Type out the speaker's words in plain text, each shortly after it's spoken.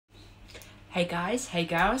Hey guys, hey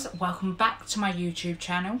girls, welcome back to my YouTube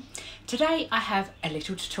channel. Today I have a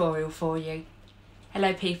little tutorial for you.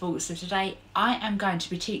 Hello people, so today I am going to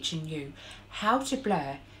be teaching you how to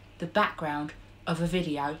blur the background of a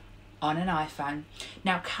video on an iPhone.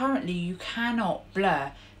 Now currently you cannot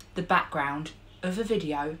blur the background of a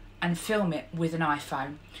video and film it with an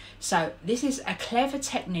iPhone. So this is a clever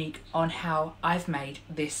technique on how I've made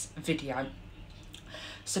this video.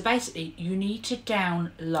 So basically you need to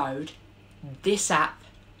download this app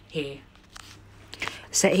here.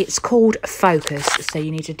 So it's called FOCOS, so you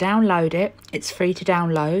need to download it. It's free to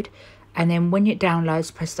download, and then when it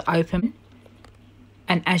downloads, press the open,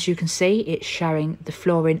 and as you can see it's showing the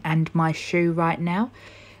flooring and my shoe right now.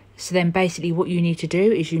 So then basically what you need to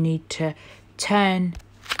do is you need to turn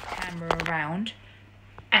the camera around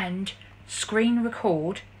and screen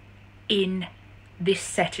record in this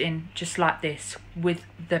setting, just like this, with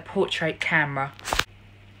the portrait camera.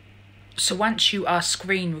 So once you are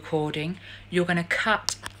screen recording, you're going to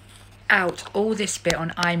cut out all this bit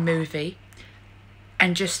on iMovie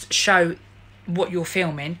and just show what you're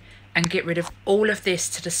filming and get rid of all of this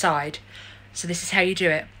to the side. So this is how you do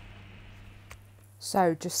it.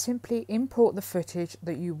 So just simply import the footage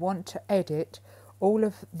that you want to edit, all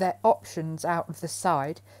of the options out of the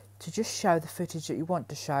side to just show the footage that you want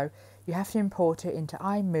to show. You have to import it into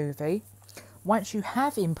iMovie. Once you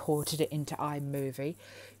have imported it into iMovie,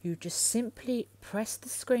 you just simply press the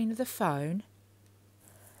screen of the phone,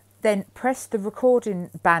 then press the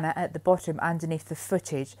recording banner at the bottom underneath the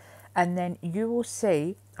footage, and then you will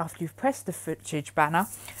see, after you've pressed the footage banner,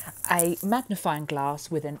 a magnifying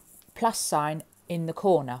glass with a plus sign in the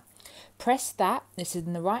corner. Press that, this is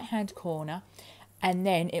in the right hand corner, and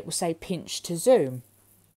then it will say pinch to zoom.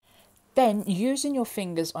 Then, using your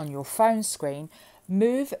fingers on your phone screen,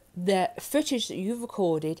 move the footage that you've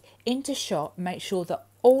recorded into shot. Make sure that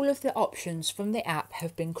all of the options from the app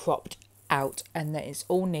have been cropped out and that it's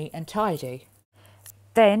all neat and tidy.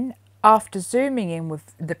 Then, after zooming in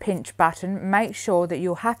with the pinch button, make sure that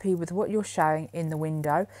you're happy with what you're showing in the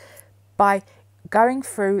window by going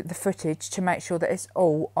through the footage to make sure that it's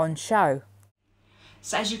all on show.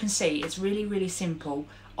 So as you can see, it's really simple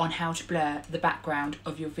on how to blur the background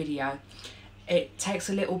of your video. It takes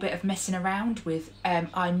a little bit of messing around with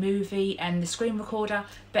iMovie and the screen recorder,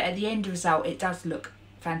 but at the end result it does look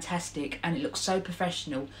fantastic and it looks so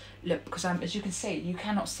professional. Look, because as you can see, you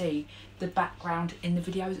cannot see the background in the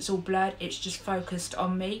videos, it's all blurred, it's just focused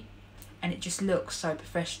on me and it just looks so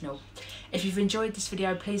professional. If you've enjoyed this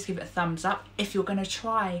video, please give it a thumbs up. If you're going to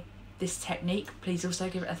try this technique, please also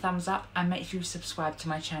give it a thumbs up and make sure you subscribe to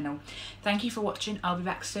my channel. Thank you for watching. I'll be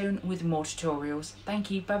back soon with more tutorials.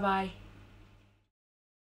 Thank you, bye bye.